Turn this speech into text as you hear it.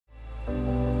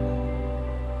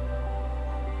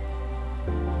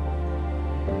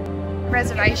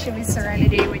reservation with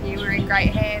Serenity when you were in great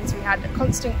hands. We had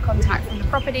constant contact from the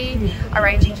property,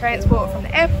 arranging transport from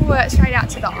the airport straight out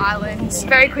to the island.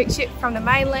 Very quick ship from the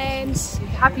mainland,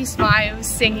 happy smiles,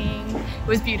 singing. It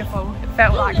was beautiful. It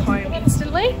felt like home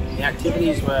instantly. The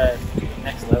activities were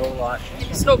next level, like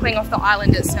snorkeling off the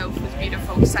island itself was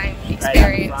beautiful, same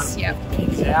experience. Yep.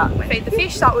 Feed the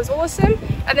fish, that was awesome.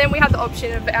 And then we had the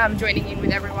option of joining in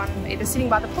with everyone, either sitting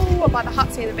by the pool or by the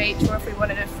huts near the beach, or if we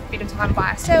wanted a bit of time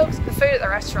by ourselves. The food at the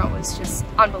restaurant was just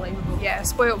unbelievable. Yeah,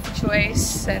 spoiled for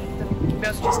choice, and the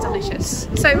meals were just delicious.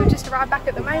 So we just arrived back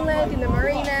at the mainland in the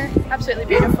marina, absolutely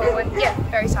beautiful, and yeah,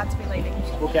 very sad to be leaving.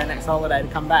 Book our next holiday to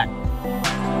come back.